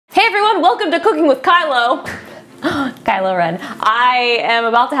Hey everyone, welcome to Cooking with Kylo. Kylo Ren. I am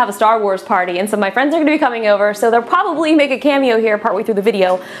about to have a Star Wars party and some of my friends are going to be coming over, so they'll probably make a cameo here partway through the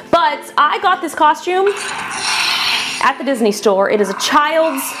video. But I got this costume at the Disney store. It is a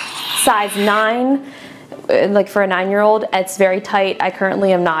child's size 9, like for a 9-year-old. It's very tight. I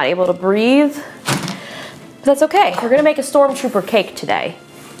currently am not able to breathe. But that's okay. We're going to make a Stormtrooper cake today.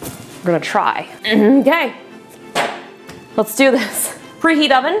 We're going to try. Okay. Let's do this.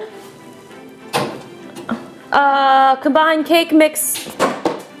 Preheat oven. Combined cake mix.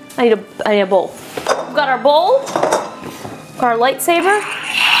 I need a bowl. We've got our bowl. Got our lightsaber.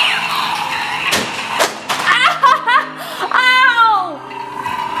 Ow!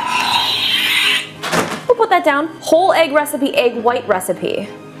 We'll put that down. Whole egg recipe, egg white recipe.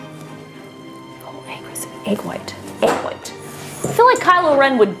 Whole egg recipe, egg white, egg white. I feel like Kylo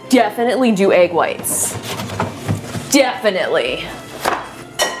Ren would definitely do egg whites. Definitely.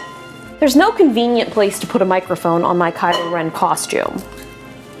 There's no convenient place to put a microphone on my Kylo Ren costume.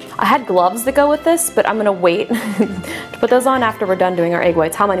 I had gloves that go with this, but I'm gonna wait to put those on after we're done doing our egg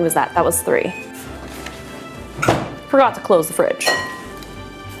whites. How many was that? That was 3. Forgot to close the fridge.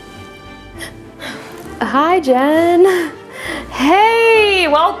 Hi, Jen. Hey,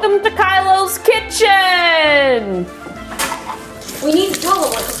 welcome to Kylo's kitchen. We need to tell them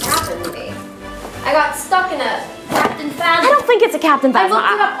what just happened to me. I got stuck in a Captain Phasma. I don't think it's a Captain Phasma. I looked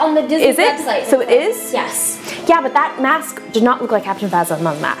it up on the Disney website. So it is? Yes. Yeah, but that mask did not look like Captain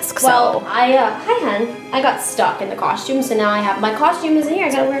Phasma's mask. So. Well, hi hun. I got stuck in the costume, so now I have my costume is here. I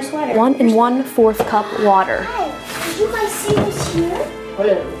gotta wear a sweater. 1 1/4 cup water. Hi. Did you guys see this here?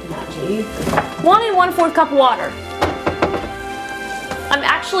 Hello, Maggie. 1 1/4 cup water. I'm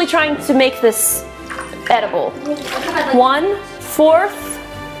actually trying to make this edible. 1/4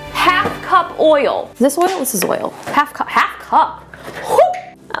 half cup oil. Is this oil? This is oil. Half cup. Half cup. Whoop.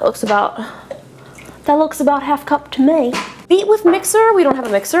 That looks about half cup to me. Beat with mixer. We don't have a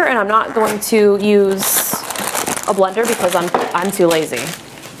mixer, and I'm not going to use a blender because I'm too lazy.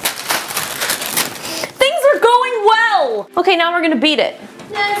 Things are going well. Okay, now we're gonna beat it.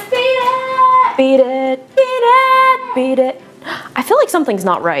 Let's beat it. Beat it. Beat it. Beat it. I feel like something's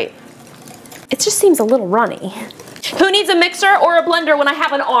not right. It just seems a little runny. Who needs a mixer or a blender when I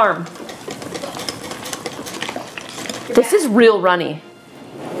have an arm? This is real runny.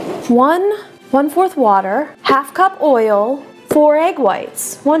 1 1/4 water, half cup oil, 4 egg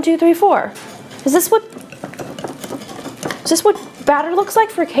whites. 1 2 3 4. Is this what batter looks like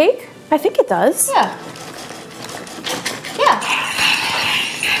for cake? I think it does. Yeah. Yeah.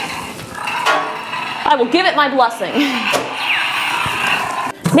 I will give it my blessing.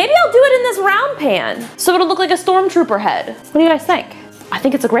 Maybe I'll do it in this round pan, so it'll look like a Stormtrooper head. What do you guys think? I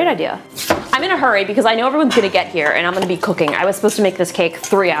think it's a great idea. I'm in a hurry because I know everyone's gonna get here and I'm gonna be cooking. I was supposed to make this cake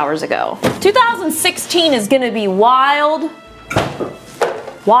 3 hours ago. 2016 is gonna be wild.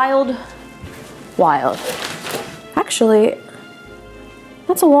 Wild. Wild. Actually,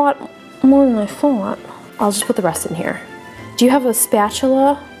 that's a lot more than I thought. I'll just put the rest in here. Do you have a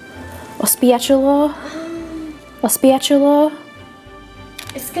spatula? A spatula? A spatula?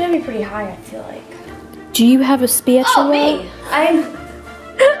 It's gonna be pretty high, I feel like. Do you have a spatula? Oh, me! I'm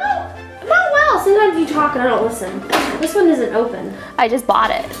not well. Sometimes you talk and I don't listen. This one isn't open. I just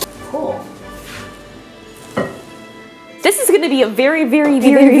bought it. Cool. This is gonna be a very, very,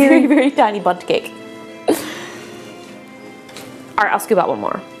 very, very, very tiny bundt cake. All right, I'll scoop out one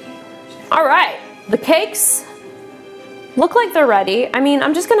more. All right, the cakes look like they're ready. I mean,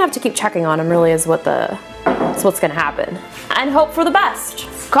 I'm just gonna have to keep checking on them really is what's gonna happen. And hope for the best.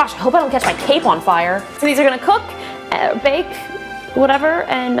 Gosh, I hope I don't catch my cape on fire. So these are gonna cook, bake, whatever,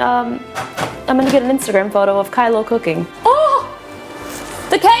 and I'm gonna get an Instagram photo of Kylo cooking. Oh,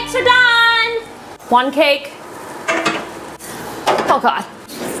 the cakes are done. 1 cake. Oh God.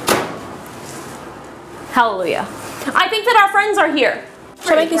 Hallelujah. I think that our friends are here.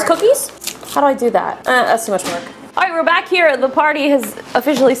 Should I make these cookies? How do I do that? That's too much work. All right, we're back here. The party has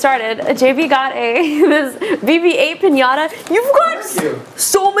officially started. JV got this BB-8 piñata. You've got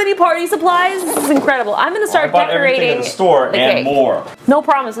so many party supplies. This is incredible. I'm gonna start decorating everything at the store and cake. more. No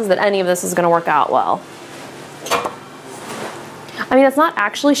promises that any of this is gonna work out well. I mean, it's not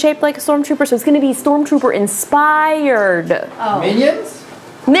actually shaped like a Stormtrooper, so it's gonna be Stormtrooper inspired. Oh. Minions?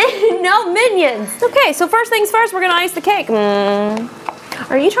 No, minions. Okay, so first things first, we're gonna ice the cake.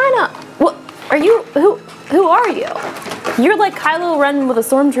 Are you trying to, what, are you, who are you? You're like Kylo Ren with a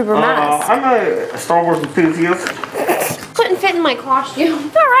Stormtrooper mask. I'm a Star Wars enthusiast. Couldn't fit in my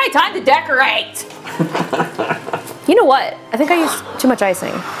costume. All right, time to decorate. You know what? I think I used too much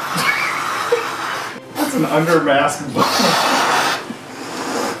icing. That's an under mask.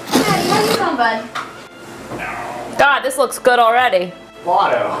 bud. God, this looks good already.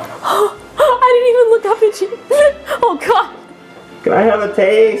 Lotto. I didn't even look up at you. Oh God. Can I have a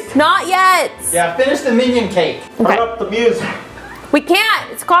taste? Not yet. Yeah, finish the minion cake. Turn Okay. up the music. We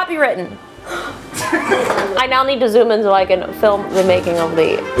can't. It's copywritten. I now need to zoom in so I can film the making of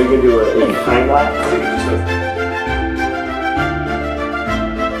the. We can do a time lapse.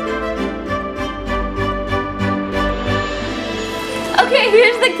 Okay,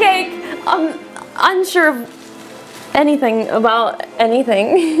 here's the cake. I'm unsure of anything about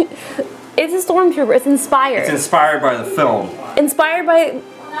anything. It's a Stormtrooper. It's inspired. It's inspired by the film. Inspired by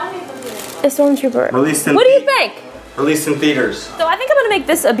a Stormtrooper. Released in What do you think? Released in theaters. So I think I'm gonna make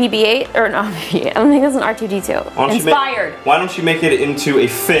this a BB-8 or not BB-8. I'm gonna make this an R2-D2. Inspired. Why don't you make it into a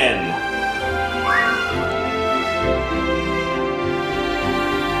fin?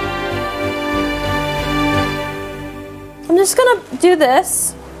 I'm just gonna do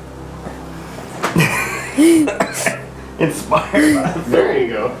this. Inspired by the film. There you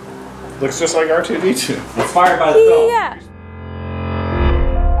go. Looks just like R2-D2. Inspired by the film. Yeah.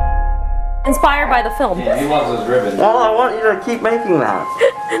 Inspired by the film. Yeah, he loves those ribbons. Well, I want you to keep making that.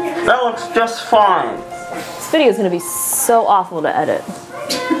 That looks just fine. This video is gonna be so awful to edit.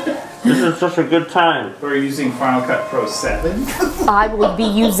 This is such a good time. We're using Final Cut Pro 7. I would be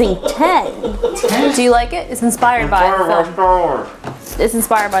using 10. 10? Do you like it? It's inspired by the film. Star Wars. It's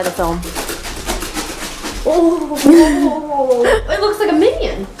inspired by the film. Oh, it looks like a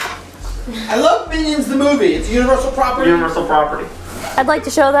minion. I love Minions the movie. It's Universal property. Universal property. I'd like to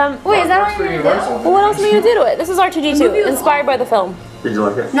show them. Wait, is that all you're gonna do? Well, what else am I gonna do to it? This is R2-D2, inspired by the film. Did you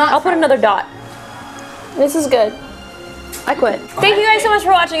like it? I'll put another dot. This is good. I quit. Thank you guys so much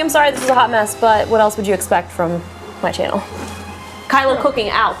for watching. I'm sorry this is a hot mess, but what else would you expect from my channel? Kylo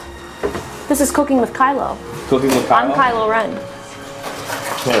cooking out. This is Cooking with Kylo. Cooking with Kylo? I'm Kylo Ren.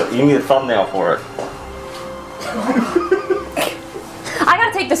 Here, you need a thumbnail for it. I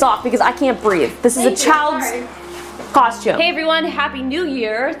gotta take this off because I can't breathe. This is a child's costume. Hey everyone, Happy New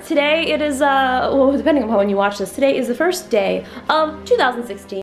Year. Today it is, well, depending on when you watch this, today is the first day of 2016.